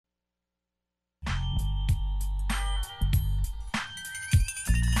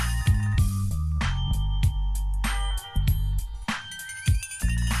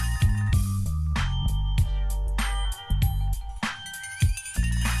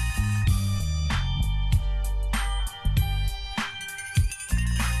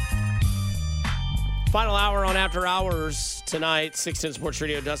Final hour on After Hours tonight. 610 Sports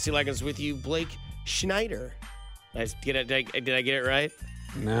Radio. Dusty Leggins with you. Blake Schneider. Did I get it right?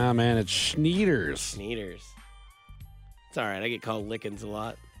 Nah, man, it's Schneiders. Schneiders. It's all right. I get called Lickens a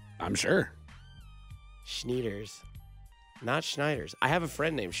lot. I'm sure. Schneiders. Not Schneiders. I have a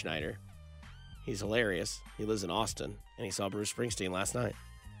friend named Schneider. He's hilarious. He lives in Austin, and he saw Bruce Springsteen last night.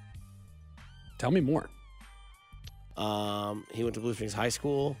 Tell me more. He went to Blue Springs High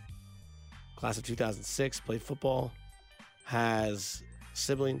School. Class of 2006, played football, has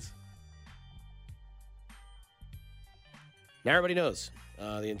siblings. Now everybody knows.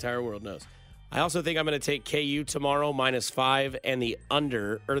 The entire world knows. I also think I'm going to take KU tomorrow -5 and the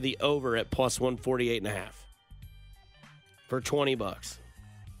over at plus 148.5 for $20.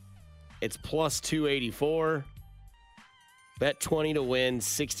 It's plus 284. Bet 20 to win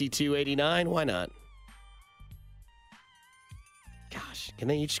 62.89. Why not? Gosh, can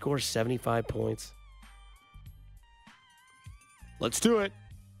they each score 75 points? Let's do it.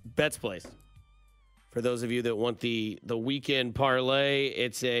 Bets Place. For those of you that want the weekend parlay,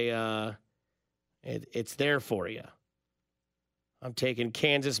 it's it's there for you. I'm taking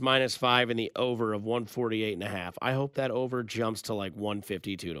Kansas -5 and the over of 148.5. I hope that over jumps to like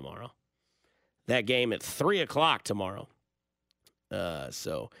 152 tomorrow. That game at 3 o'clock tomorrow.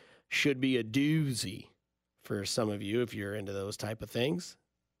 So should be a doozy for some of you if you're into those type of things.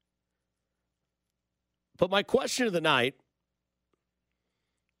 But my question of the night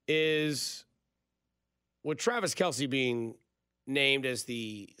is, with Travis Kelce being named as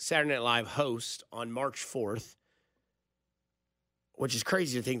the Saturday Night Live host on March 4th, which is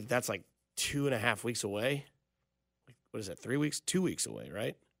crazy to think that that's like 2.5 weeks away. What is that, 3 weeks? 2 weeks away,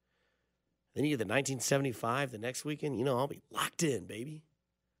 right? Then you get the 1975 the next weekend. You know, I'll be locked in, baby.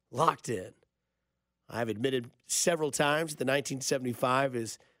 Locked in. I've admitted several times that the 1975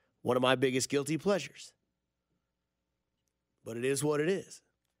 is one of my biggest guilty pleasures. But it is what it is.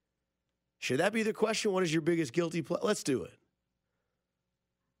 Should that be the question? What is your biggest guilty pleasure? Let's do it.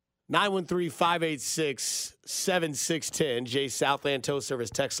 913-586-7610, Jay Southland Tow Service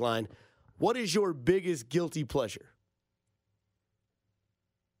text line. What is your biggest guilty pleasure?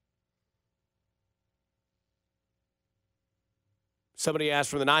 Somebody asked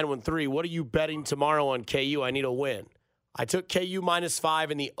from the 913, what are you betting tomorrow on KU? I need a win. I took KU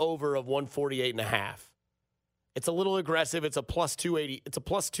 -5 and the over of 148.5. It's a little aggressive. It's a plus 280. It's a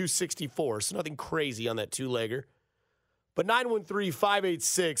plus 264, so nothing crazy on that two-legger. But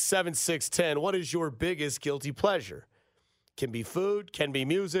 913-586-7610, what is your biggest guilty pleasure? Can be food, can be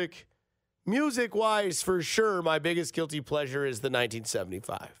music. Music-wise, for sure, my biggest guilty pleasure is the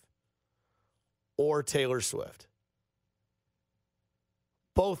 1975 or Taylor Swift.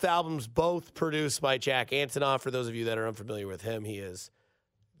 Both albums, both produced by Jack Antonoff. For those of you that are unfamiliar with him, he is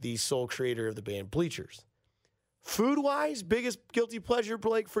the sole creator of the band Bleachers. Food-wise, biggest guilty pleasure,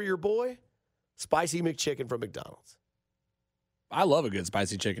 Blake, for your boy? Spicy McChicken from McDonald's. I love a good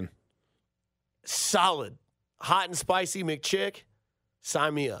spicy chicken. Solid. Hot and spicy McChick,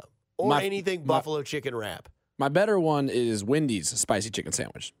 sign me up. Or anything buffalo chicken wrap. My better one is Wendy's spicy chicken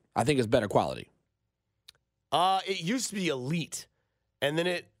sandwich. I think it's better quality. It used to be elite. And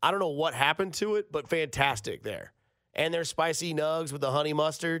then I don't know what happened to it, but fantastic there. And their spicy nugs with the honey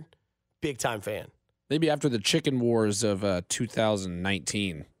mustard, big time fan. Maybe after the chicken wars of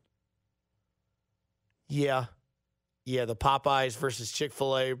 2019. Yeah. Yeah, the Popeyes versus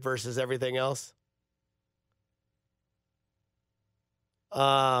Chick-fil-A versus everything else.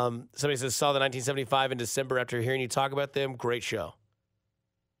 Somebody says, saw the 1975 in December after hearing you talk about them. Great show.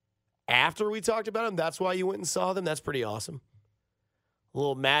 After we talked about them, that's why you went and saw them? That's pretty awesome.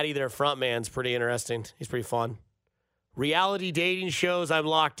 Little Maddie, their front man's pretty interesting. He's pretty fun. Reality dating shows, I'm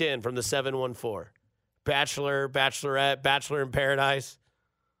locked in from the 714. Bachelor, Bachelorette, Bachelor in Paradise.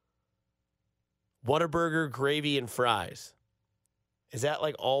 Whataburger, gravy, and fries. Is that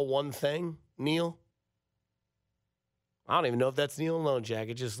like all one thing, Neil? I don't even know if that's Neil alone, Jack.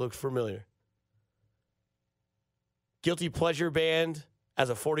 It just looks familiar. Guilty pleasure band. As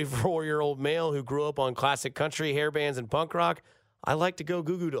a 44-year-old male who grew up on classic country, hair bands, and punk rock, I like to go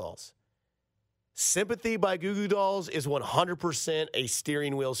Goo Goo Dolls. Sympathy by Goo Goo Dolls is 100% a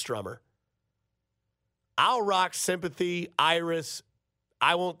steering wheel strummer. I'll rock Sympathy, Iris,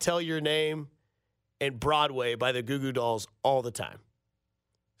 I Won't Tell Your Name, and Broadway by the Goo Goo Dolls all the time.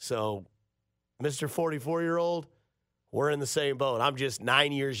 So, Mr. 44-year-old, we're in the same boat. I'm just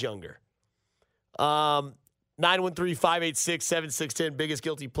 9 years younger. 913-586-7610, biggest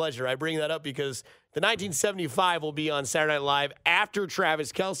guilty pleasure. I bring that up because the 1975 will be on Saturday Night Live after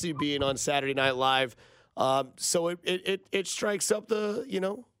Travis Kelce being on Saturday Night Live. So it strikes up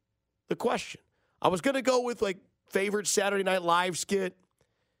the question. I was going to go with like favorite Saturday Night Live skit.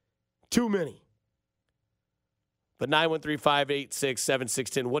 Too many. But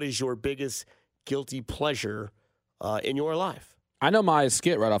 913-586-7610, what is your biggest guilty pleasure in your life? I know my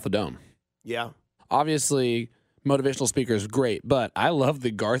skit right off the dome. Yeah. Obviously, motivational speaker is great, but I love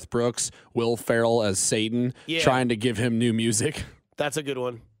the Garth Brooks, Will Ferrell as Satan, trying to give him new music. That's a good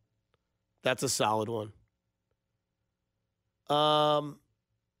one. That's a solid one.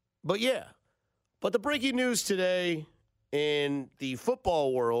 But yeah. But the breaking news today in the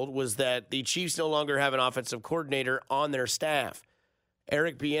football world was that the Chiefs no longer have an offensive coordinator on their staff.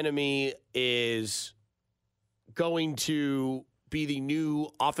 Eric Bieniemy is going to be the new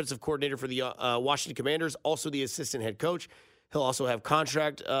offensive coordinator for the Washington Commanders, also the assistant head coach. He'll also have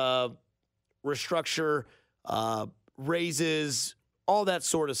contract restructure, raises, all that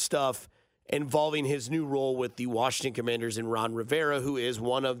sort of stuff involving his new role with the Washington Commanders and Ron Rivera, who is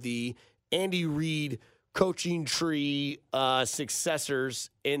one of the Andy Reid coaching tree successors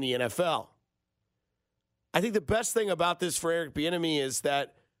in the NFL. I think the best thing about this for Eric Bieniemy is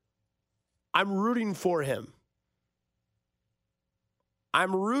that I'm rooting for him.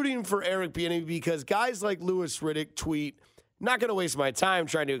 I'm rooting for Eric Bieniemy because guys like Louis Riddick tweet, not going to waste my time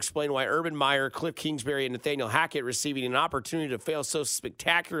trying to explain why Urban Meyer, Cliff Kingsbury, and Nathaniel Hackett receiving an opportunity to fail so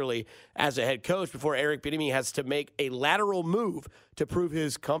spectacularly as a head coach before Eric Bieniemy has to make a lateral move to prove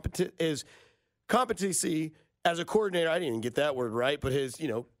his competency as a coordinator. I didn't even get that word right, but his,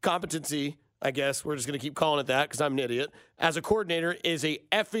 competency, I guess we're just going to keep calling it that because I'm an idiot, as a coordinator is a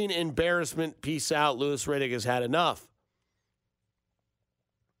effing embarrassment. Peace out. Louis Riddick has had enough.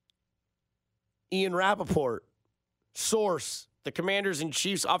 Ian Rappaport, source, the Commanders and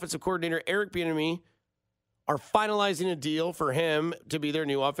Chiefs offensive coordinator Eric Bieniemy are finalizing a deal for him to be their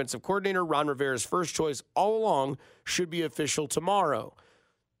new offensive coordinator. Ron Rivera's first choice all along should be official tomorrow.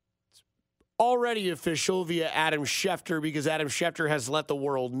 It's already official via Adam Schefter because Adam Schefter has let the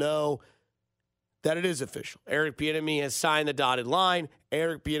world know that it is official. Eric Bieniemy has signed the dotted line.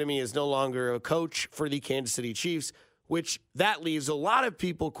 Eric Bieniemy is no longer a coach for the Kansas City Chiefs, which that leaves a lot of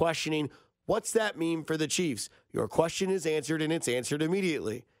people questioning, what's that mean for the Chiefs? Your question is answered, and it's answered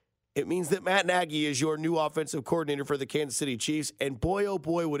immediately. It means that Matt Nagy is your new offensive coordinator for the Kansas City Chiefs, and boy, oh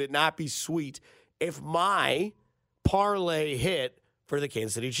boy, would it not be sweet if my parlay hit for the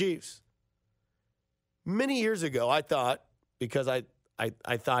Kansas City Chiefs. Many years ago, I thought, because I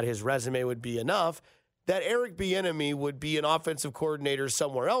thought his resume would be enough, that Eric Bieniemy would be an offensive coordinator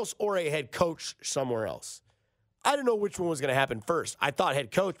somewhere else or a head coach somewhere else. I didn't know which one was going to happen first. I thought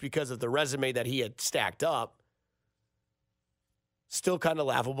head coach because of the resume that he had stacked up. Still kind of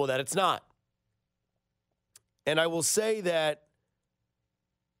laughable that it's not. And I will say that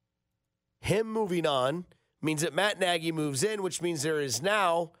him moving on means that Matt Nagy moves in, which means there is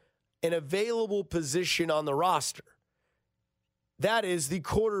now an available position on the roster. That is the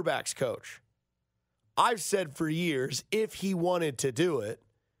quarterback's coach. I've said for years, if he wanted to do it,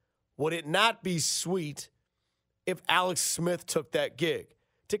 would it not be sweet if Alex Smith took that gig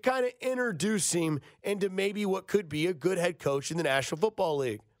to kind of introduce him into maybe what could be a good head coach in the National Football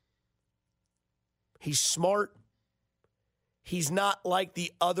League? He's smart. He's not like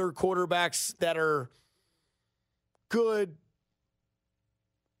the other quarterbacks that are good,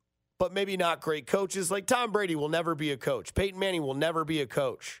 but maybe not great coaches. Like Tom Brady will never be a coach. Peyton Manning will never be a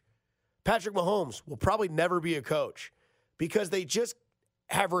coach. Patrick Mahomes will probably never be a coach because they just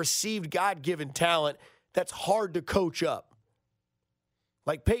have received God-given talent that's hard to coach up.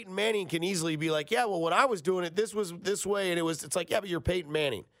 Like Peyton Manning can easily be like, yeah, well, when I was doing it, this was this way. And it's like, yeah, but you're Peyton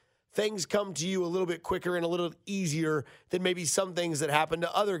Manning. Things come to you a little bit quicker and a little easier than maybe some things that happen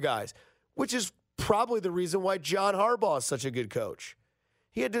to other guys, which is probably the reason why John Harbaugh is such a good coach.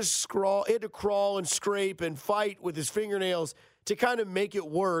 He had to crawl and scrape and fight with his fingernails to kind of make it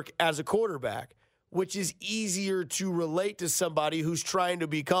work as a quarterback, which is easier to relate to somebody who's trying to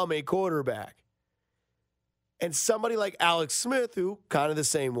become a quarterback. And somebody like Alex Smith, who kind of the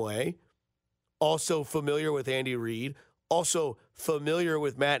same way, also familiar with Andy Reid, also familiar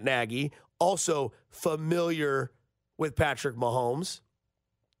with Matt Nagy, also familiar with Patrick Mahomes.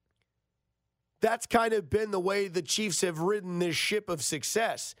 That's kind of been the way the Chiefs have ridden this ship of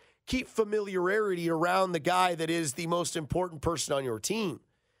success. Keep familiarity around the guy that is the most important person on your team.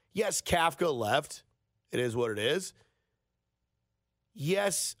 Yes, Kafka left. It is what it is.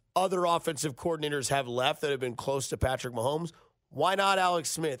 Yes, other offensive coordinators have left that have been close to Patrick Mahomes. Why not Alex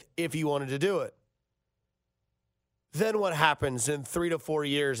Smith if he wanted to do it? Then what happens in 3 to 4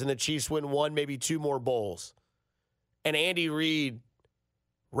 years and the Chiefs win one, maybe two more bowls? And Andy Reid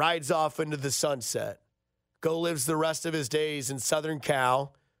rides off into the sunset, lives the rest of his days in Southern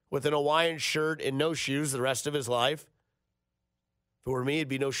Cal with an Hawaiian shirt and no shoes the rest of his life. If it were me, it'd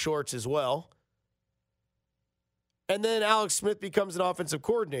be no shorts as well. And then Alex Smith becomes an offensive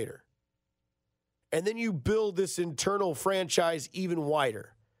coordinator. And then you build this internal franchise even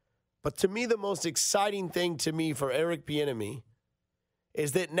wider. But to me, the most exciting thing to me for Eric Bieniemy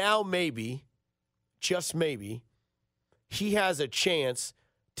is that now maybe, just maybe, he has a chance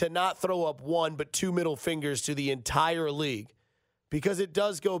to not throw up one but two middle fingers to the entire league. Because it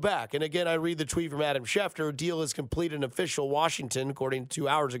does go back. And again, I read the tweet from Adam Schefter. Deal is complete and official. Washington, according to 2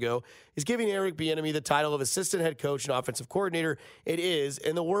 hours ago, is giving Eric Bieniemy the title of assistant head coach and offensive coordinator. It is,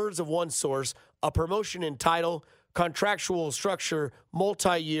 in the words of one source, a promotion in title, contractual structure,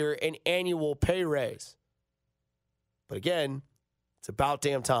 multi-year, and annual pay raise. But again, it's about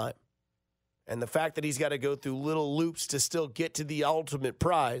damn time. And the fact that he's got to go through little loops to still get to the ultimate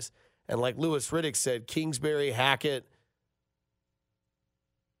prize. And like Louis Riddick said, Kingsbury, Hackett,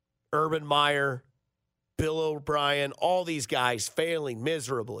 Urban Meyer, Bill O'Brien, all these guys failing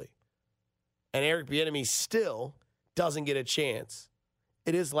miserably. And Eric Bieniemy still doesn't get a chance.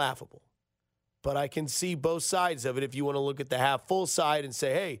 It is laughable. But I can see both sides of it if you want to look at the half-full side and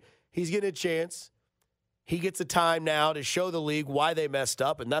say, hey, he's getting a chance. He gets a time now to show the league why they messed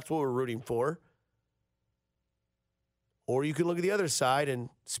up, and that's what we're rooting for. Or you can look at the other side and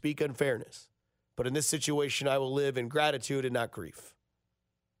speak unfairness. But in this situation, I will live in gratitude and not grief.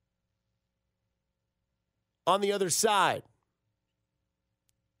 On the other side,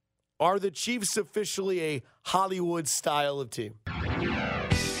 are the Chiefs officially a Hollywood style of team?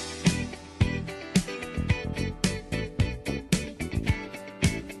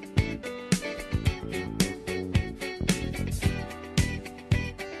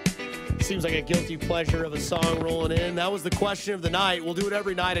 Seems like a guilty pleasure of a song rolling in. That was the question of the night. We'll do it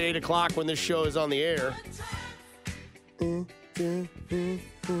every night at 8 o'clock when this show is on the air.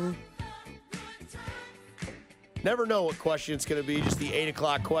 Never know what question it's going to be, just the 8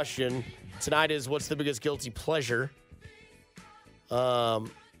 o'clock question. Tonight is, what's the biggest guilty pleasure?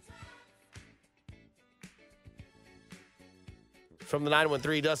 From the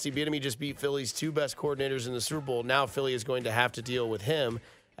 913, Dusty Bieniemy just beat Philly's two best coordinators in the Super Bowl. Now Philly is going to have to deal with him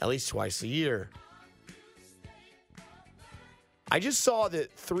at least twice a year. I just saw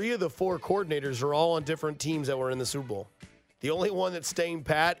that 3 of the 4 coordinators are all on different teams that were in the Super Bowl. The only one that's staying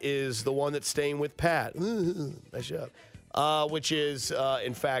pat is the one that's staying with Pat. Nice job. Which is,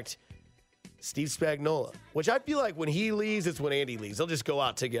 in fact, Steve Spagnuolo. Which I feel like when he leaves, it's when Andy leaves. They'll just go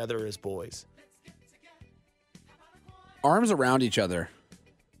out together as boys. Arms around each other.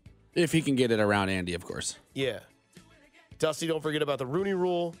 If he can get it around Andy, of course. Yeah. Dusty, don't forget about the Rooney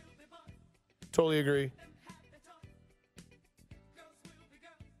Rule. Totally agree.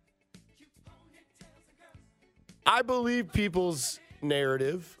 I believe people's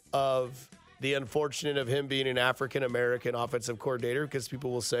narrative of the unfortunate of him being an African-American offensive coordinator, because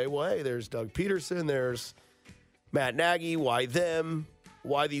people will say, well, hey, there's Doug Peterson, there's Matt Nagy, why them?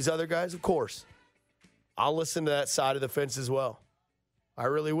 Why these other guys? Of course. I'll listen to that side of the fence as well. I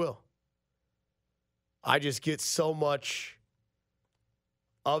really will. I just get so much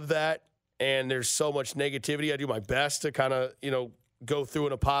of that, and there's so much negativity. I do my best to kind of, go through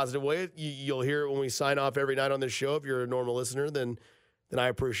in a positive way. You'll hear it when we sign off every night on this show. If you're a normal listener, then I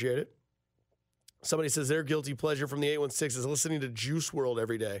appreciate it. Somebody says their guilty pleasure from the 816 is listening to Juice WRLD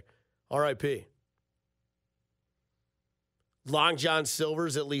every day. R.I.P. Long John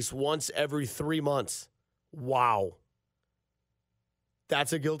Silver's at least once every 3 months. Wow.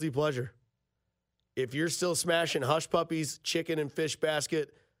 That's a guilty pleasure. If you're still smashing Hush Puppies, chicken and fish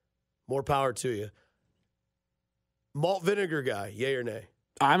basket, more power to you. Malt vinegar guy, yay or nay?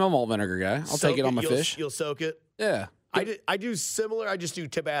 I'm a malt vinegar guy. I'll take it on my fish. You'll soak it? Yeah. I do similar. I just do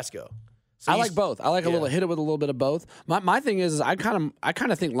Tabasco. So I like both. I like a little hit it with a little bit of both. My thing is I kind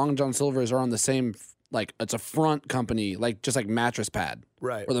of think Long John Silver's are on the same, like, it's a front company, like just like Mattress Pad,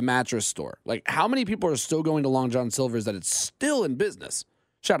 right, or the mattress store. Like, how many people are still going to Long John Silver's that it's still in business?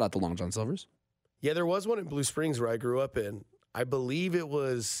 Shout out to Long John Silver's. Yeah, there was one in Blue Springs where I grew up in. I believe it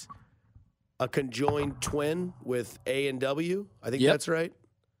was a conjoined twin with A&W. I think that's right.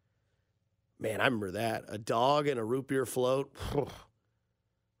 Man, I remember that. A dog and a root beer float.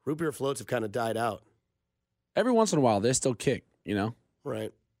 Root beer floats have kind of died out. Every once in a while, they still kick,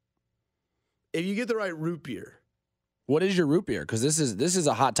 Right. If you get the right root beer. What is your root beer? Because this is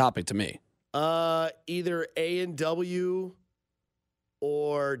a hot topic to me. Either A&W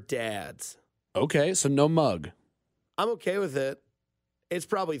or Dad's. Okay, so no mug. I'm okay with it. It's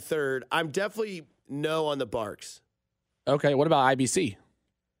probably third. I'm definitely no on the Barks. Okay, what about IBC?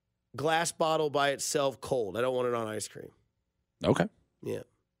 Glass bottle by itself, cold. I don't want it on ice cream. Okay. Yeah.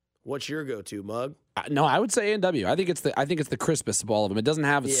 What's your go-to, Mug? No, I would say A&W. I think it's the crispest of all of them. It doesn't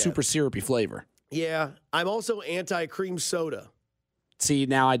have a super syrupy flavor. Yeah, I'm also anti-cream soda. See,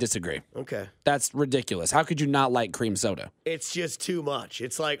 now I disagree. Okay. That's ridiculous. How could you not like cream soda? It's just too much.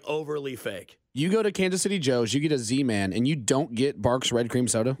 It's like overly fake. You go to Kansas City Joe's, you get a Z-Man, and you don't get Barks Red Cream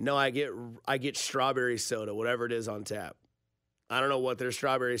Soda? No, I get strawberry soda, whatever it is on tap. I don't know what their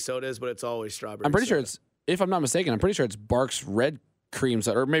strawberry soda is, but it's always strawberry I'm pretty soda. sure it's, if I'm not mistaken, I'm pretty sure it's Barks Red Cream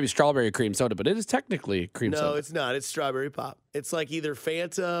Soda, or maybe strawberry cream soda, but it is technically cream soda. No, it's not. It's strawberry pop. It's like either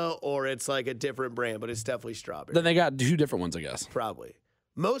Fanta or it's like a different brand, but it's definitely strawberry. Then they got two different ones, I guess. Probably.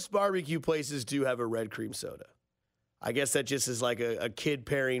 Most barbecue places do have a red cream soda. I guess that just is like a kid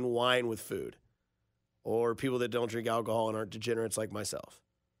pairing wine with food. Or people that don't drink alcohol and aren't degenerates like myself.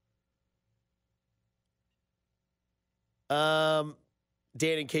 Dan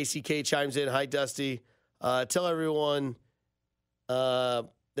and KCK chimes in. Hi, Dusty. Tell everyone that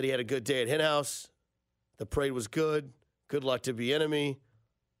he had a good day at Hen House. The parade was good. Good luck to be enemy.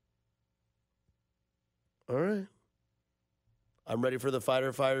 All right. I'm ready for the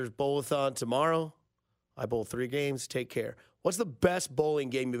Fighter Fighters Bowl-a-thon tomorrow. I bowl 3 games. Take care. What's the best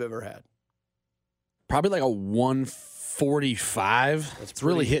bowling game you've ever had? Probably like a 145. It's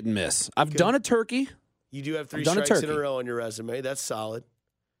really hit and miss. I've done a turkey. You do have 3 strikes in a row on your resume. That's solid.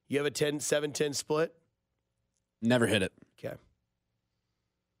 You have a 7-10 split? Never hit it. Okay.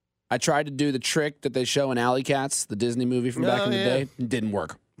 I tried to do the trick that they show in Alley Cats, the Disney movie from back in the day. It didn't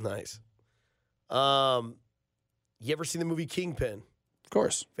work. Nice. You ever seen the movie Kingpin? Of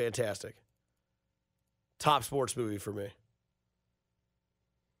course. Fantastic. Top sports movie for me.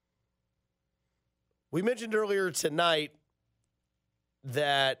 We mentioned earlier tonight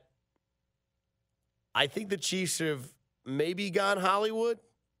that I think the Chiefs have maybe gone Hollywood.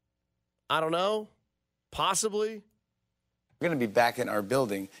 I don't know. Possibly. We're going to be back in our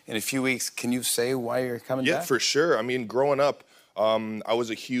building in a few weeks. Can you say why you're coming back? Yeah, for sure. I mean, growing up, I was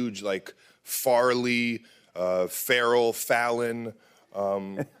a huge, Farley, Farrell, Fallon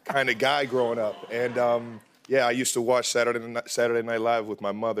kind of guy growing up. And, I used to watch Saturday Night Live with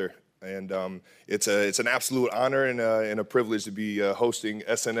my mother. And it's an absolute honor and a privilege to be hosting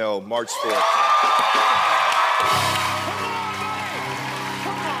SNL March 4th.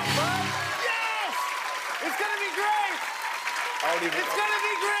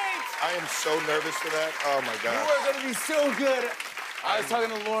 I am so nervous for that. Oh, my God. You are going to be so good. I was talking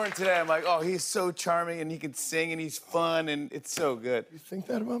to Lauren today. I'm like, oh, he's so charming, and he can sing, and he's fun, and it's so good. You think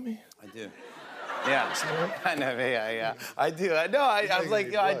that about me? I do. Yeah. I know. Yeah. I do. I know. I was like,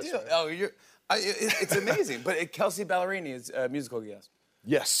 yeah, I do. Oh, it's amazing. But Kelsey Ballerini is a musical guest.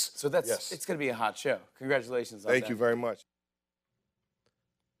 Yes. So it's going to be a hot show. Congratulations on that. Thank you very much.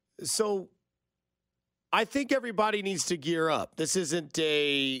 So I think everybody needs to gear up. This isn't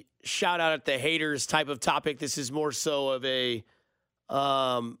a shout out at the haters type of topic. This is more so of a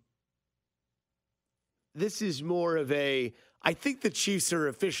I think the Chiefs are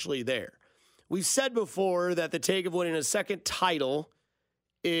officially there. We've said before that the take of winning a second title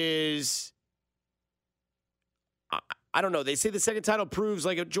is, I don't know. They say the second title proves,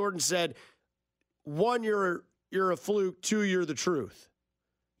 like Jordan said, 1, you're a fluke. 2, you're the truth.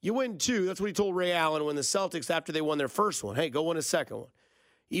 You win 2. That's what he told Ray Allen when the Celtics, after they won their first one. Hey, go win a second one.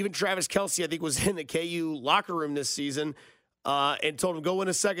 Even Travis Kelce, I think, was in the KU locker room this season and told him, go win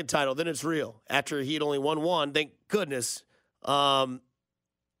a second title. Then it's real. After he had only won 1, thank goodness they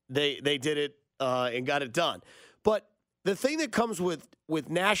did it and got it done. But the thing that comes with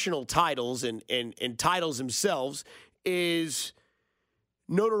national titles and titles themselves is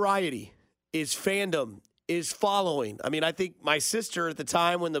notoriety, is fandom, is following. I mean, I think my sister at the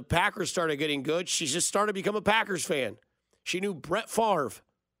time when the Packers started getting good, she just started to become a Packers fan. She knew Brett Favre.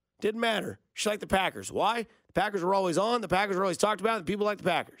 Didn't matter. She liked the Packers. Why? The Packers were always on. The Packers were always talked about. And people liked the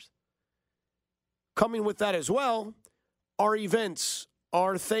Packers. Coming with that as well are events,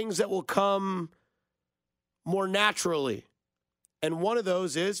 are things that will come more naturally. And one of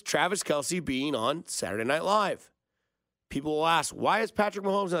those is Travis Kelce being on Saturday Night Live. People will ask, why is Patrick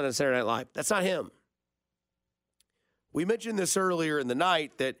Mahomes not on Saturday Night Live? That's not him. We mentioned this earlier in the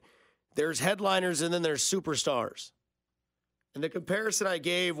night that there's headliners and then there's superstars. And the comparison I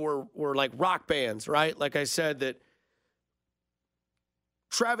gave were like rock bands, right? Like I said, that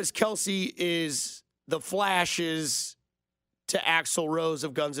Travis Kelce is the Flashes to Axl Rose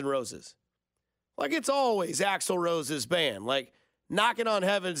of Guns N' Roses. Like it's always Axl Rose's band. Like Knocking on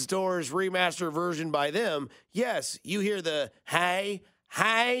Heaven's Doors remastered version by them. Yes, you hear the hey,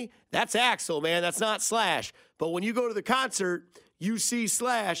 that's Axl, man. That's not Slash. But when you go to the concert, you see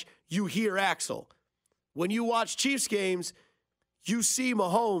Slash, you hear Axl. When you watch Chiefs games, You see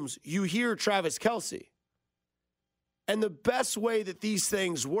Mahomes, you hear Travis Kelce. And the best way that these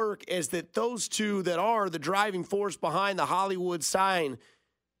things work is that those two that are the driving force behind the Hollywood sign,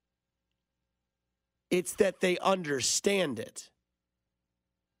 it's that they understand it.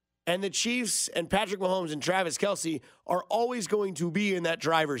 And the Chiefs and Patrick Mahomes and Travis Kelce are always going to be in that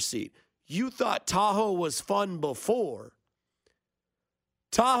driver's seat. You thought Tahoe was fun before.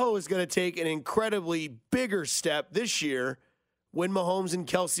 Tahoe is going to take an incredibly bigger step this year when Mahomes and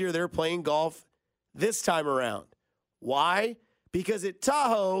Kelce are there playing golf this time around. Why? Because at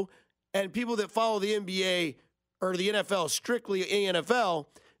Tahoe, and people that follow the NBA or the NFL, strictly in the NFL,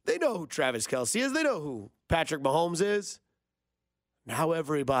 they know who Travis Kelce is. They know who Patrick Mahomes is. Now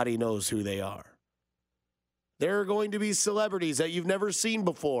everybody knows who they are. There are going to be celebrities that you've never seen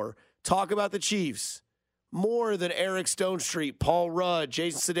before talk about the Chiefs more than Eric Stonestreet, Paul Rudd,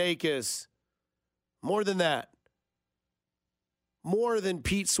 Jason Sudeikis. More than that. More than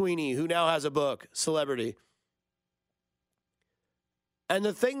Pete Sweeney, who now has a book, Celebrity. And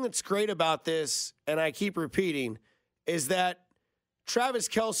the thing that's great about this, and I keep repeating, is that Travis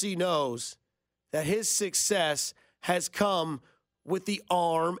Kelce knows that his success has come with the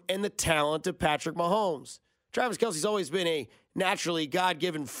arm and the talent of Patrick Mahomes. Travis Kelce's always been a naturally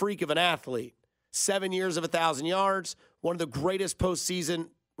God-given freak of an athlete. 7 years of 1,000 yards, one of the greatest postseason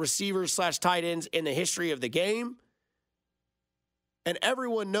receivers / tight ends in the history of the game. And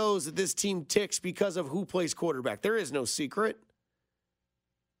everyone knows that this team ticks because of who plays quarterback. There is no secret.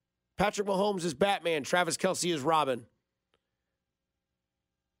 Patrick Mahomes is Batman. Travis Kelce is Robin.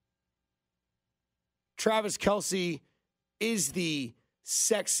 Travis Kelce is the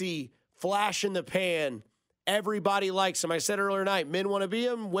sexy, flash in the pan. Everybody likes him. I said earlier tonight, men want to be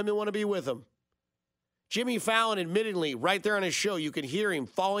him, women want to be with him. Jimmy Fallon, admittedly, right there on his show, you can hear him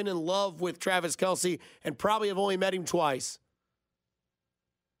falling in love with Travis Kelce and probably have only met him twice.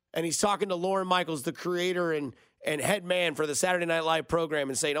 And he's talking to Lorne Michaels, the creator and head man for the Saturday Night Live program,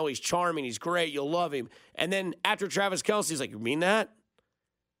 and saying, oh, he's charming, he's great, you'll love him. And then after Travis Kelce, he's like, you mean that?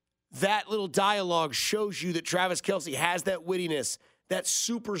 That little dialogue shows you that Travis Kelce has that wittiness, that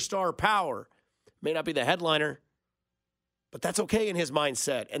superstar power. May not be the headliner, but that's okay in his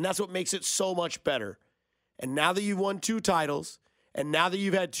mindset. And that's what makes it so much better. And now that you've won 2 titles, and now that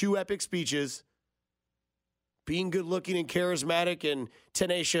you've had 2 epic speeches, being good looking and charismatic and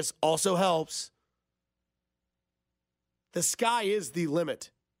tenacious also helps. The sky is the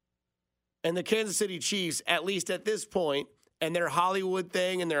limit. And the Kansas City Chiefs, at least at this point, and their Hollywood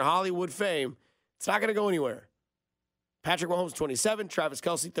thing and their Hollywood fame, it's not going to go anywhere. Patrick Mahomes, 27, Travis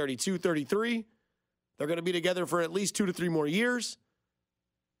Kelce, 32, 33. They're going to be together for at least 2 to 3 more years.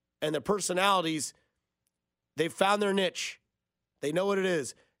 And the personalities, they've found their niche. They know what it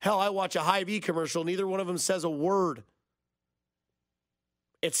is. Hell, I watch a Hy-Vee commercial. Neither one of them says a word.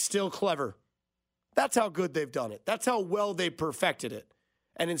 It's still clever. That's how good they've done it. That's how well they perfected it.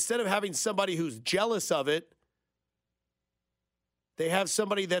 And instead of having somebody who's jealous of it, they have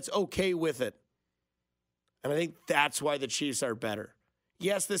somebody that's okay with it. And I think that's why the Chiefs are better.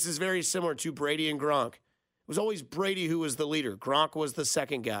 Yes, this is very similar to Brady and Gronk. It was always Brady who was the leader. Gronk was the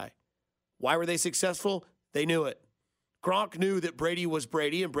second guy. Why were they successful? They knew it. Gronk knew that Brady was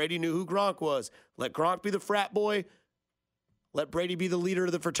Brady, and Brady knew who Gronk was. Let Gronk be the frat boy. Let Brady be the leader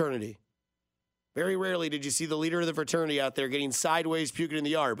of the fraternity. Very rarely did you see the leader of the fraternity out there getting sideways, puking in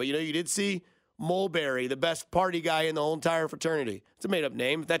the yard. But you did see Mulberry, the best party guy in the whole entire fraternity. It's a made-up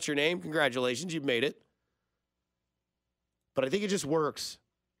name. If that's your name, congratulations, you've made it. But I think it just works.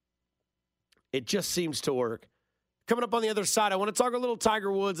 It just seems to work. Coming up on the other side, I want to talk a little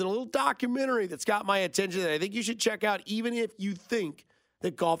Tiger Woods and a little documentary that's got my attention that I think you should check out, even if you think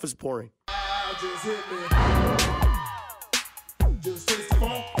that golf is boring. Just hit me. Just taste the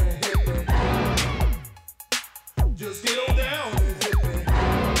funk and hit me. Just get on down and hit me.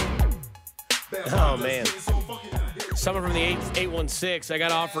 Oh, man. Someone from the 816, I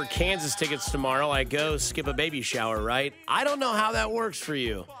got offered Kansas tickets tomorrow. I go skip a baby shower, right? I don't know how that works for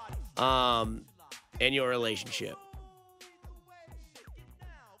you in your relationship.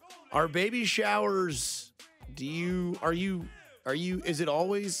 Are baby showers, is it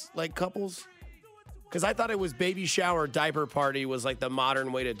always like couples? Because I thought it was baby shower diaper party was like the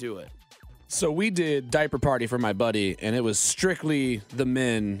modern way to do it. So we did diaper party for my buddy, and it was strictly the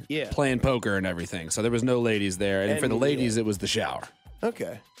men playing poker and everything. So there was no ladies there. And for the ladies, it was the shower.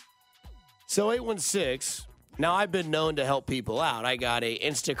 Okay. So 816, now I've been known to help people out. I got a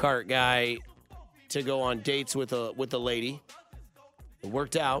Instacart guy to go on dates with a lady. It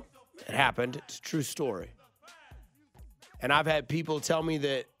worked out. It happened. It's a true story. And I've had people tell me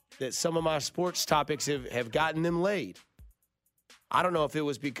that some of my sports topics have gotten them laid. I don't know if it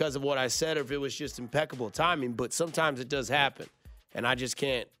was because of what I said or if it was just impeccable timing, but sometimes it does happen. And I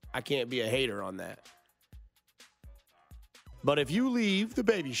can't be a hater on that. But if you leave the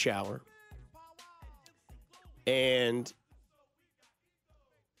baby shower and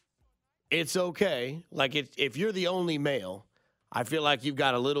it's okay, like if you're the only male, I feel like you've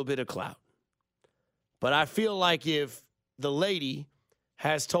got a little bit of clout. But I feel like if the lady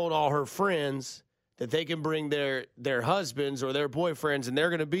has told all her friends that they can bring their husbands or their boyfriends and they're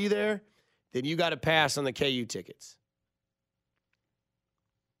going to be there, then you got to pass on the KU tickets.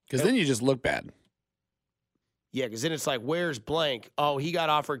 Because then you just look bad. Yeah, because then it's like, where's blank? Oh, he got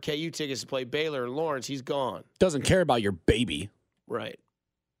offered KU tickets to play Baylor and Lawrence. He's gone. Doesn't care about your baby. Right.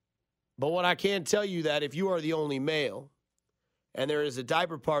 But what I can tell you that if you are the only male and there is a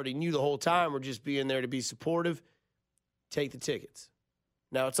diaper party and you the whole time are just being there to be supportive, take the tickets.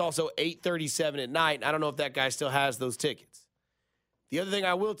 Now, it's also 8:37 at night. I don't know if that guy still has those tickets. The other thing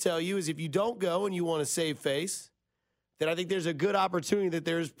I will tell you is if you don't go and you want to save face, then I think there's a good opportunity that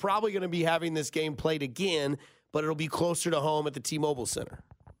there's probably going to be having this game played again, but it'll be closer to home at the T-Mobile Center.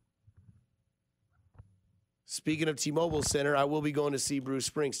 Speaking of T-Mobile Center, I will be going to see Bruce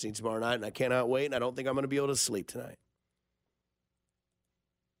Springsteen tomorrow night, and I cannot wait, and I don't think I'm going to be able to sleep tonight.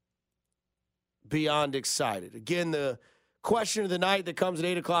 Beyond excited. Again, the question of the night that comes at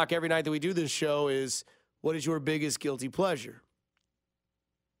 8 o'clock every night that we do this show is, what is your biggest guilty pleasure?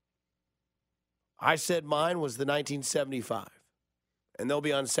 I said mine was the 1975. And they'll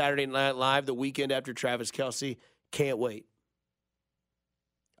be on Saturday Night Live the weekend after Travis Kelce. Can't wait.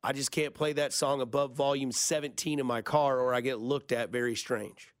 I just can't play that song above volume 17 in my car or I get looked at very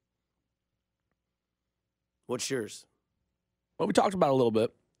strange. What's yours? Well, we talked about it a little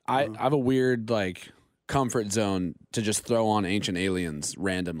bit. I have a weird, comfort zone to just throw on Ancient Aliens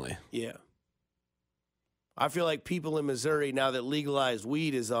randomly. Yeah. I feel like people in Missouri, now that legalized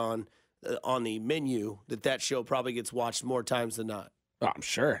weed is on the menu, that show probably gets watched more times than not. Oh, I'm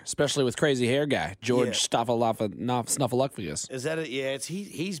sure, especially with crazy hair guy George Snuffleupagus. Is that it? Yeah, it's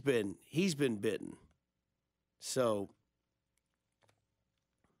he's been bitten. So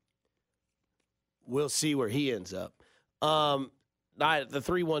we'll see where he ends up. The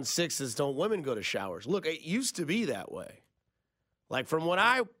 316 is, don't women go to showers? Look, it used to be that way. Like from what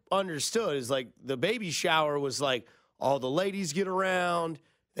I understood is like the baby shower was like all the ladies get around.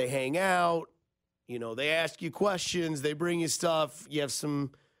 They hang out, they ask you questions, they bring you stuff, you have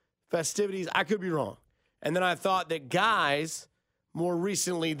some festivities. I could be wrong. And then I thought that guys, more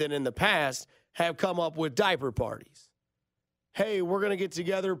recently than in the past, have come up with diaper parties. Hey, we're going to get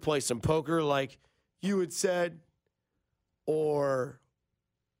together, play some poker like you had said, or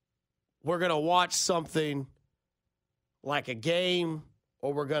we're going to watch something like a game,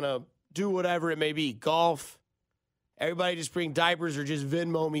 or we're going to do whatever it may be, golf. Everybody just bring diapers or just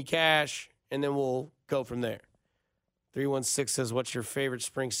Venmo me cash, and then we'll go from there. 316 says, what's your favorite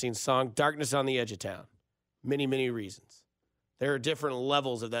Springsteen song? Darkness on the Edge of Town. Many, many reasons. There are different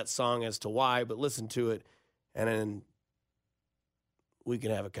levels of that song as to why, but listen to it, and then we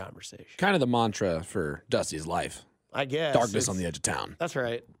can have a conversation. Kind of the mantra for Dusty's life. I guess. Darkness on the Edge of Town. That's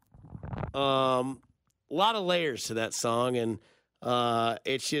right. A lot of layers to that song, and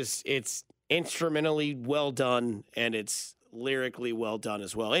it's instrumentally well done, and it's lyrically well done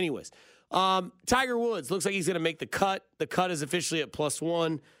as well. Anyways, Tiger Woods looks like he's going to make the cut. The cut is officially at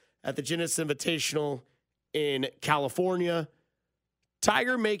 +1 at the Genesis Invitational in California.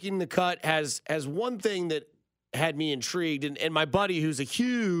 Tiger making the cut has one thing that had me intrigued, and my buddy who's a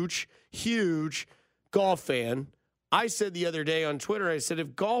huge golf fan, I said the other day on Twitter, I said,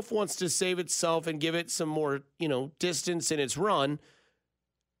 if golf wants to save itself and give it some more, distance in its run,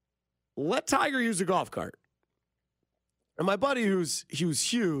 let Tiger use a golf cart. And my buddy who's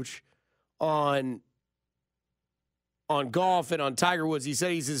huge on golf and on Tiger Woods, he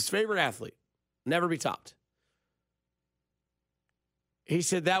said he's his favorite athlete. Never be topped. He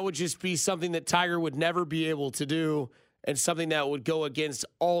said that would just be something that Tiger would never be able to do, and something that would go against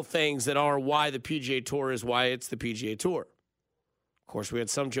all things that are why the PGA Tour is why it's the PGA Tour. Of course, we had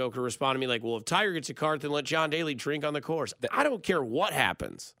some joker respond to me like, well, if Tiger gets a cart, then let John Daly drink on the course. I don't care what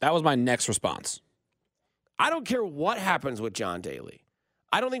happens. That was my next response. I don't care what happens with John Daly.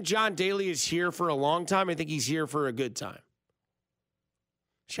 I don't think John Daly is here for a long time. I think he's here for a good time.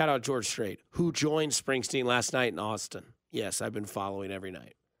 Shout out George Strait, who joined Springsteen last night in Austin. Yes, I've been following every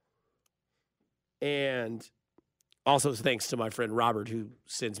night. And also thanks to my friend Robert, who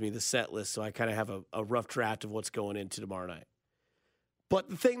sends me the set list, so I kind of have a rough draft of what's going into tomorrow night. But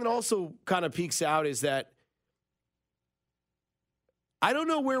the thing that also kind of peeks out is that I don't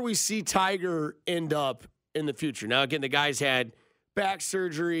know where we see Tiger end up in the future. Now, again, the guy's had back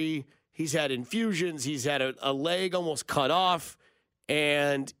surgery. He's had infusions. He's had a leg almost cut off.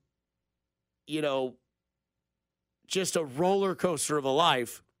 And, just a roller coaster of a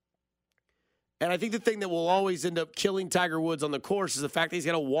life. And I think the thing that will always end up killing Tiger Woods on the course is the fact that he's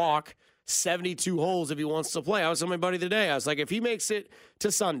got to walk 72 holes if he wants to play. I was telling my buddy today, I was like, if he makes it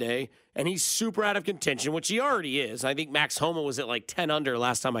to Sunday and he's super out of contention, which he already is. I think Max Homa was at like 10 under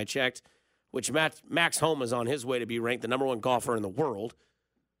last time I checked, which Max Homa is on his way to be ranked the number one golfer in the world.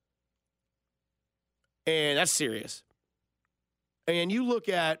 And that's serious. And you look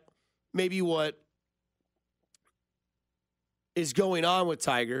at maybe what is going on with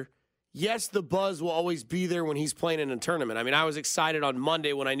Tiger. Yes, the buzz will always be there when he's playing in a tournament. I mean, I was excited on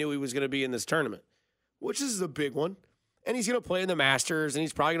Monday when I knew he was going to be in this tournament, which is a big one. And he's going to play in the Masters, and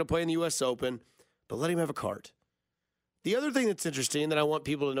he's probably going to play in the U.S. Open, but let him have a cart. The other thing that's interesting that I want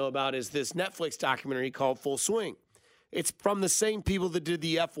people to know about is this Netflix documentary called Full Swing. It's from the same people that did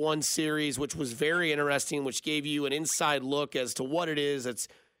the F1 series, which was very interesting, which gave you an inside look as to what it is that's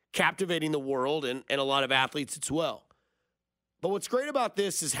captivating the world and a lot of athletes as well. But what's great about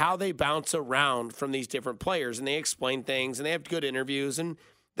this is how they bounce around from these different players, and they explain things, and they have good interviews, and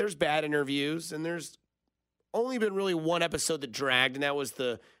there's bad interviews, and there's only been really one episode that dragged, and that was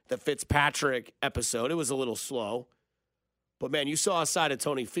the Fitzpatrick episode. It was a little slow. But, man, you saw a side of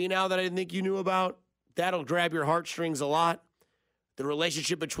Tony Finau that I didn't think you knew about. That'll grab your heartstrings a lot. The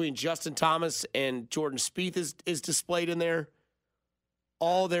relationship between Justin Thomas and Jordan Spieth is displayed in there.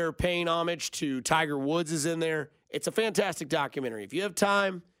 All their paying homage to Tiger Woods is in there. It's a fantastic documentary. If you have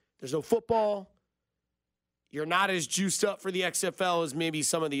time, there's no football. You're not as juiced up for the XFL as maybe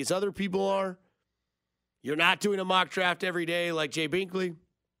some of these other people are. You're not doing a mock draft every day like Jay Binkley.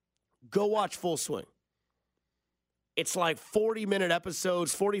 Go watch Full Swing. It's like 40-minute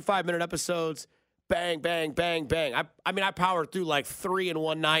episodes, 45-minute episodes. Bang, bang, bang, bang. I powered through like 3 in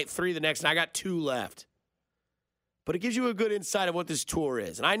one night, 3 the next night. I got 2 left. But it gives you a good insight of what this tour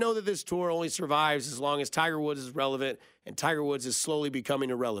is. And I know that this tour only survives as long as Tiger Woods is relevant and Tiger Woods is slowly becoming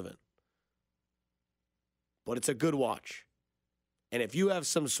irrelevant. But it's a good watch. And if you have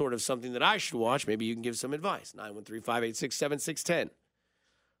some sort of something that I should watch, maybe you can give some advice. 913-586-7610.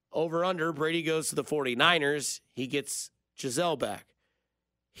 Over under, Brady goes to the 49ers. He gets Giselle back.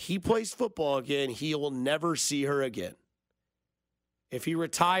 He plays football again. He will never see her again. If he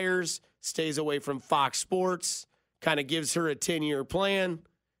retires, stays away from Fox Sports, kind of gives her a 10-year plan,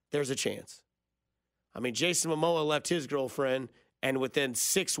 there's a chance. I mean, Jason Momoa left his girlfriend, and within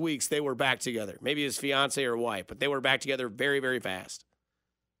 6 weeks, they were back together. Maybe his fiance or wife, but they were back together very, very fast.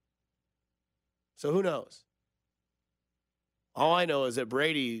 So who knows? All I know is that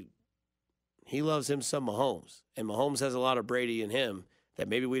Brady, he loves him some Mahomes, and Mahomes has a lot of Brady in him that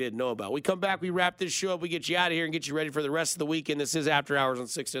maybe we didn't know about. We come back, we wrap this show up, we get you out of here and get you ready for the rest of the weekend. This is After Hours on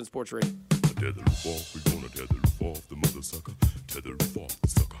 610 Sports Radio. Tether roof off, we gonna tether roof off the mother sucker. Tether roof off the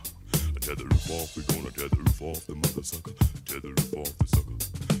sucker. Tether roof off, we gonna tether roof off the mother sucker. Tether roof off the sucker.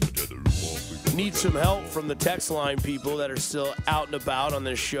 Tether roof off, we gonna Need some help from the text line people that are still out and about on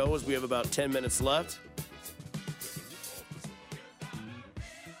this show as we have about 10 minutes left.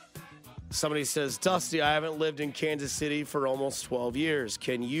 Somebody says, Dusty, I haven't lived in Kansas City for almost 12 years.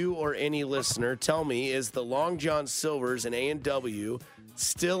 Can you or any listener tell me, is the Long John Silver's and A&W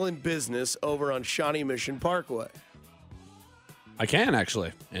still in business over on Shawnee Mission Parkway? I can,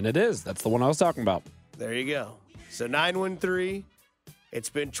 actually. And it is. That's the one I was talking about. There you go. So 913, it's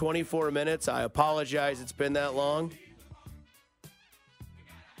been 24 minutes. I apologize it's been that long.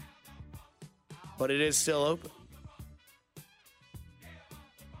 But it is still open.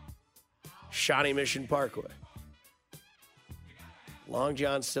 Shawnee Mission Parkway. Long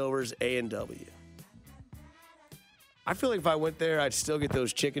John Silver's A&W. I feel like if I went there, I'd still get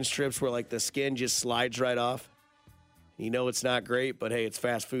those chicken strips where like the skin just slides right off. You know it's not great, but hey, it's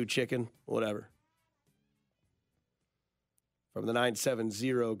fast food chicken, whatever. From the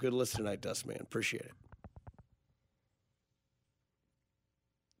 970, good listen tonight, Dustman. Appreciate it.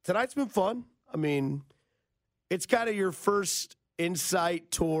 Tonight's been fun. I mean, it's kind of your first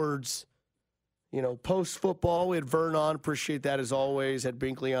insight towards, post-football. We had Vern on. Appreciate that as always. Had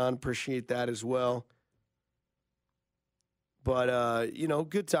Binkley on. Appreciate that as well. But,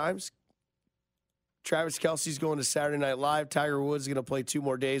 good times. Travis Kelce's going to Saturday Night Live. Tiger Woods is going to play 2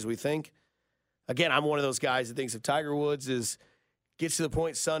 more days, we think. Again, I'm one of those guys that thinks if Tiger Woods gets to the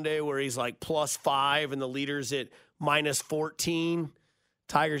point Sunday where he's like +5 and the leader's at -14,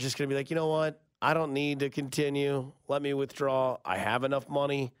 Tiger's just going to be like, you know what? I don't need to continue. Let me withdraw. I have enough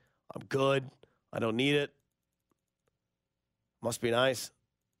money. I'm good. I don't need it. Must be nice.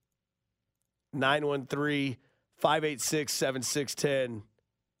 586-7610.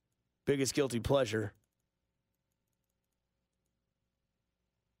 Biggest guilty pleasure.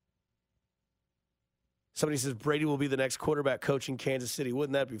 Somebody says Brady will be the next quarterback coach in Kansas City.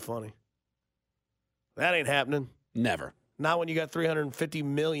 Wouldn't that be funny? That ain't happening. Never. Not when you got $350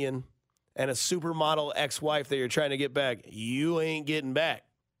 million and a supermodel ex-wife that you're trying to get back. You ain't getting back.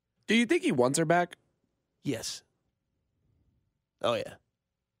 Do you think he wants her back? Yes. Oh, yeah.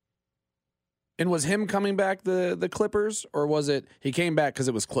 And was him coming back the Clippers, or was it he came back because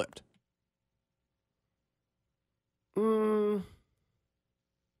it was clipped?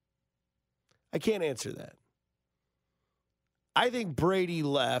 I can't answer that. I think Brady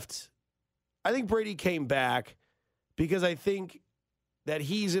left. I think Brady came back because I think that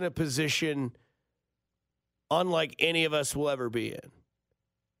he's in a position unlike any of us will ever be in.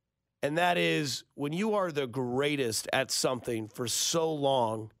 And that is when you are the greatest at something for so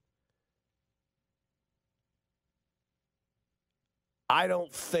long, I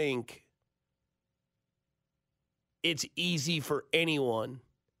don't think it's easy for anyone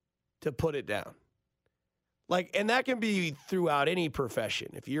to put it down. And that can be throughout any profession.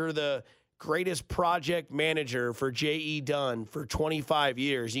 If you're the greatest project manager for J.E. Dunn for 25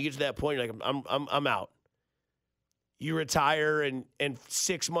 years, you get to that point, you're like, I'm out. You retire, and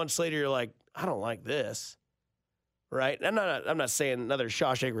 6 months later, you're like, I don't like this, right? I'm not saying another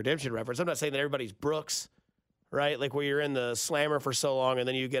Shawshank Redemption reference. I'm not saying that everybody's Brooks, right? Like where you're in the slammer for so long, and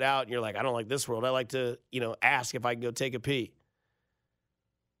then you get out, and you're like, I don't like this world. I like to, ask if I can go take a pee.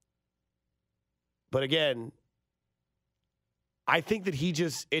 But again, I think that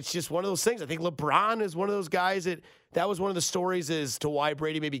it's just one of those things. I think LeBron is one of those guys that was one of the stories as to why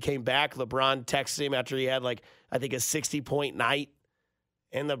Brady maybe came back. LeBron texted him after he had I think a 60-point night.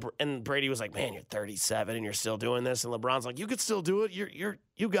 And Brady was like, man, you're 37 and you're still doing this. And LeBron's like, you could still do it.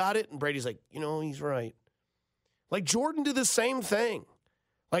 You got it. And Brady's like, he's right. Jordan did the same thing.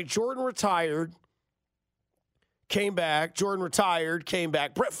 Jordan retired, came back. Jordan retired, came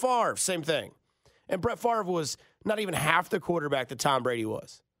back. Brett Favre, same thing. And Brett Favre was not even half the quarterback that Tom Brady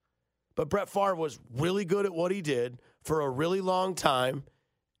was. But Brett Favre was really good at what he did for a really long time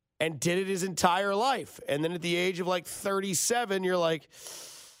and did it his entire life. And then at the age of 37, you're like,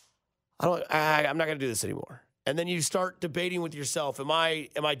 I'm not going to do this anymore. And then you start debating with yourself, am I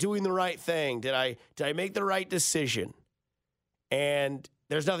doing the right thing? Did I make the right decision? And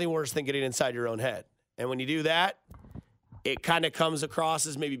there's nothing worse than getting inside your own head. And when you do that, it kind of comes across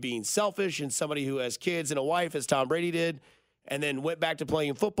as maybe being selfish and somebody who has kids and a wife, as Tom Brady did, and then went back to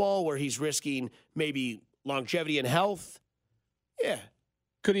playing football where he's risking maybe longevity and health. Yeah.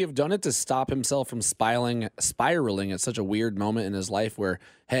 Could he have done it to stop himself from spiraling at such a weird moment in his life where,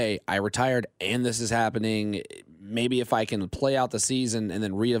 hey, I retired and this is happening. Maybe if I can play out the season and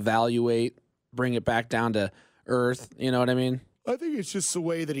then reevaluate, bring it back down to earth. You know what I mean? I think it's just the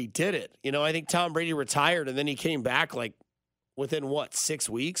way that he did it. I think Tom Brady retired and then he came back within 6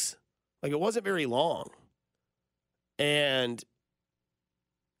 weeks? It wasn't very long. And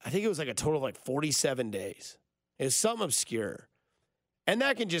I think it was a total of 47 days. It was something obscure. And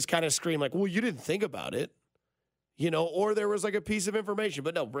that can just kind of scream well, you didn't think about it, or there was a piece of information.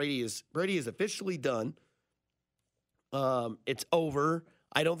 But no, Brady is officially done. It's over.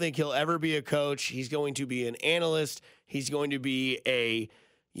 I don't think he'll ever be a coach. He's going to be an analyst. He's going to be a,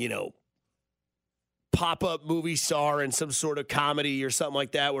 pop-up movie star in some sort of comedy or something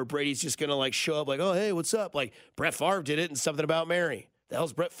like that where Brady's just going to show up oh, hey, what's up? Brett Favre did it in Something About Mary. The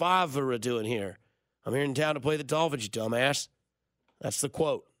hell's Brett Favre doing here? I'm here in town to play the Dolphins, you dumbass. That's the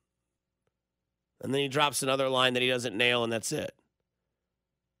quote. And then he drops another line that he doesn't nail, and that's it.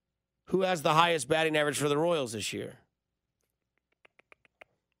 Who has the highest batting average for the Royals this year?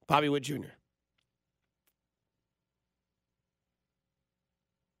 Bobby Witt Jr.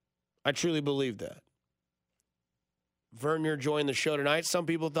 I truly believe that. Vernier joined the show tonight. Some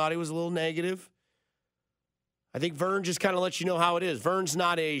people thought he was a little negative. I think Vern just kind of lets you know how it is. Vern's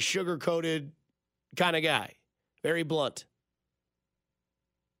not a sugar-coated kind of guy. Very blunt.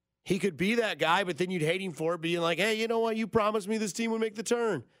 He could be that guy, but then you'd hate him for it, being like, hey, you know what? You promised me this team would make the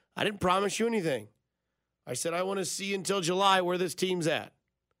turn. I didn't promise you anything. I said I want to see until July where this team's at.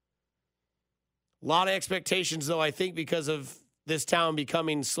 A lot of expectations, though, I think, because of this town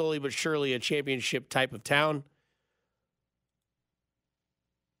becoming slowly but surely a championship type of town.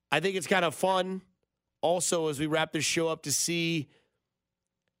 I think it's kind of fun also as we wrap this show up to see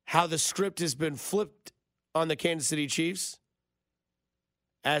how the script has been flipped on the Kansas City Chiefs.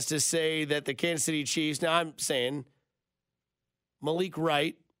 As to say that the Kansas City Chiefs, now I'm saying Malik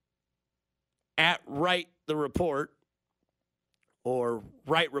Wright, at Wright the Report, or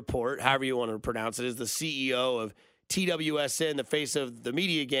Wright Report, however you want to pronounce it, is the CEO of TWSN, the face of the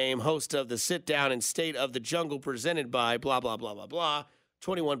media game, host of the Sit Down and State of the Jungle presented by blah, blah, blah, blah, blah.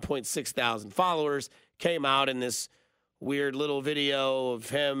 21.6 thousand followers, came out in this weird little video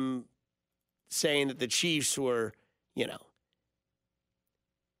of him saying that the Chiefs were,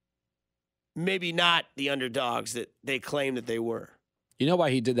 maybe not the underdogs that they claimed that they were. You know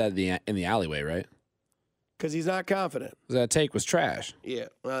why he did that in the alleyway, right? Because he's not confident. That take was trash. Yeah,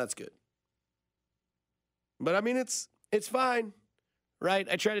 well, that's good. But, I mean, it's fine, right?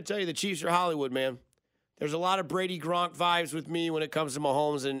 I try to tell you the Chiefs are Hollywood, man. There's a lot of Brady Gronk vibes with me when it comes to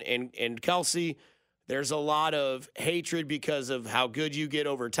Mahomes and Kelsey. There's a lot of hatred because of how good you get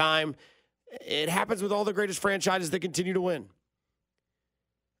over time. It happens with all the greatest franchises that continue to win.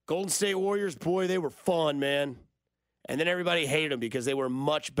 Golden State Warriors, boy, they were fun, man. And then everybody hated them because they were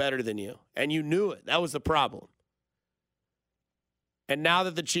much better than you. And you knew it. That was the problem. And now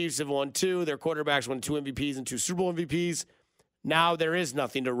that the Chiefs have won 2, their quarterbacks won 2 MVPs and 2 Super Bowl MVPs, now there is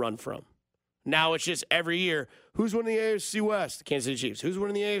nothing to run from. Now it's just every year, who's winning the AFC West? The Kansas City Chiefs. Who's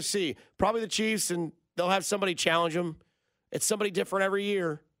winning the AFC? Probably the Chiefs, and they'll have somebody challenge them. It's somebody different every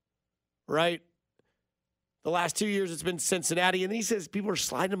year, right? The last 2 years, it's been Cincinnati. And he says people are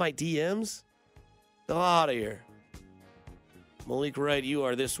sliding to my DMs. Get out of here. Malik Wright, you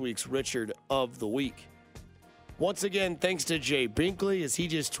are this week's Richard of the Week. Once again, thanks to Jay Binkley, as he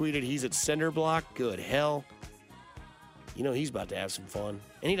just tweeted he's at Cinder Block. Good hell. You know he's about to have some fun.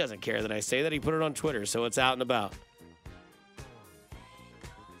 And he doesn't care that I say that. He put it on Twitter, so it's out and about.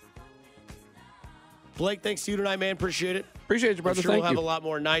 Blake, thanks to you tonight, man. Appreciate it. Appreciate you, brother. I'm sure Thank we'll have you. a lot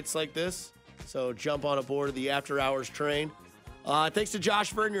more nights like this. So jump on aboard of the After Hours train. Thanks to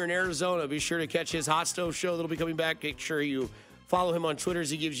Josh Vernier in Arizona. Be sure to catch his Hot Stove show that'll be coming back. Make sure you follow him on Twitter as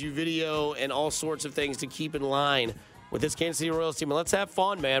he gives you video and all sorts of things to keep in line with this Kansas City Royals team. And let's have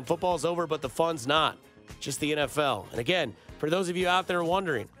fun, man. Football's over, but the fun's not. Just the NFL. And again, for those of you out there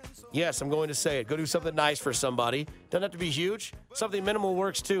wondering, yes, I'm going to say it. Go do something nice for somebody. Doesn't have to be huge. Something minimal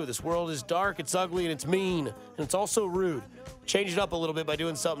works too. This world is dark, it's ugly, and it's mean. And it's also rude. Change it up a little bit by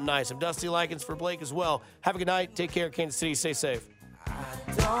doing something nice. I'm Dusty Likens for Blake as well. Have a good night. Take care, Kansas City. Stay safe. I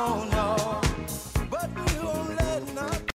don't know.